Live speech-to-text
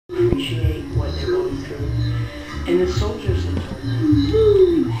appreciate what they're going through. And the soldiers have told me,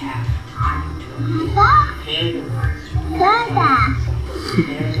 you have to turn to it. They're the ones who suffer.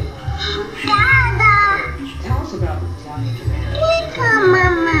 They're the ones who show courage. Tell us about the battalion commander.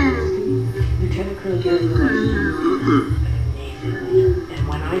 Camama. Lieutenant Colonel Gary was an amazing leader. And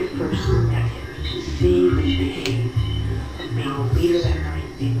when I first met him, to see the pain of being a leader that night,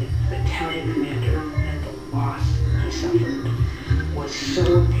 being the battalion commander, and the loss he suffered was so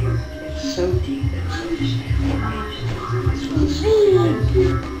apparent and so deep and so profound. This was a story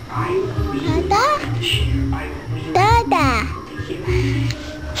that I really wanted to share. I really wanted to hear.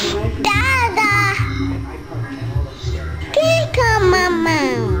 Dada. I probably had all those stereotypes. Camama.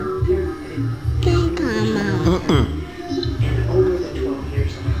 And over the 12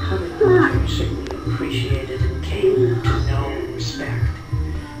 years that I covered the military, I certainly appreciated and came to know and respect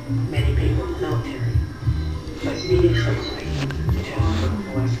many people in the military. But reading someone like Lieutenant Colonel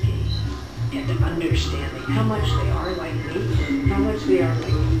Gillespie and understanding how much they are like me, how much they are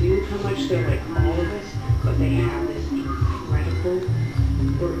like you, how much they're like all of us, but they have this incredible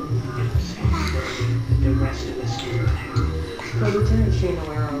burden and responsibility that the rest of us do not have. So Lieutenant Shane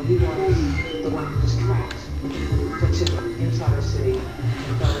O'Hara, he was the one who was trapped, which is inside our city,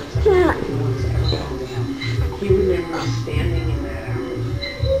 and felt like such a no one's ever come to him. He remembers standing in that alley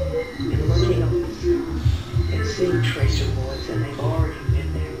and looking up at the sky and seeing tracer bullets, and they've already been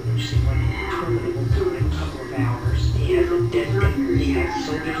there, which seemed like an interminable time, a couple of hours. He has a dead gunner, he has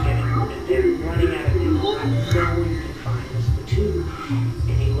soldiers getting wounded, they're running out of ammo, no one can find this platoon.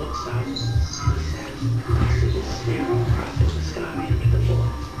 And he looks up and he says, I see this sparrow crossing the sky into the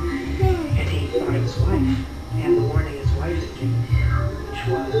bullets. And he thought of his wife, and the warning his wife had given him, which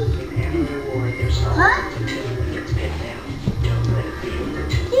was, in every war, there's always a platoon that gets pinned down. Don't let it be a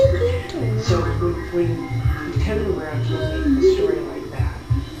platoon. So when Lieutenant O'Hara told me a story like that,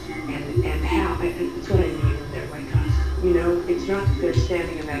 and how, it's what I mean, they're like us. You know, it's not that they're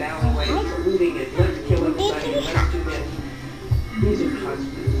standing in that alleyway saluting and let's kill everybody and let's do this. These are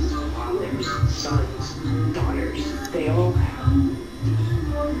husbands, fathers, sons, daughters. They all have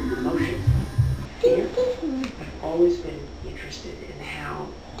emotion, fear. I've always been interested in how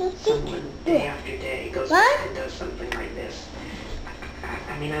someone day after day goes back and does something like this.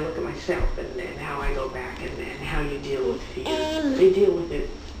 I mean, I look at myself and how I go back and how you deal with fear. They deal with it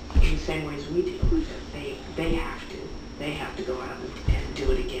in the same ways we deal with it. They have to. They have to go out and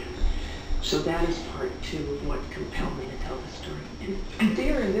do it again. So that is part two of what compelled me to tell the story. And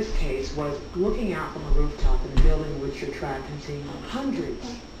fear in this case was looking out from a rooftop in a building in which you're trapped and seeing hundreds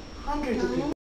of people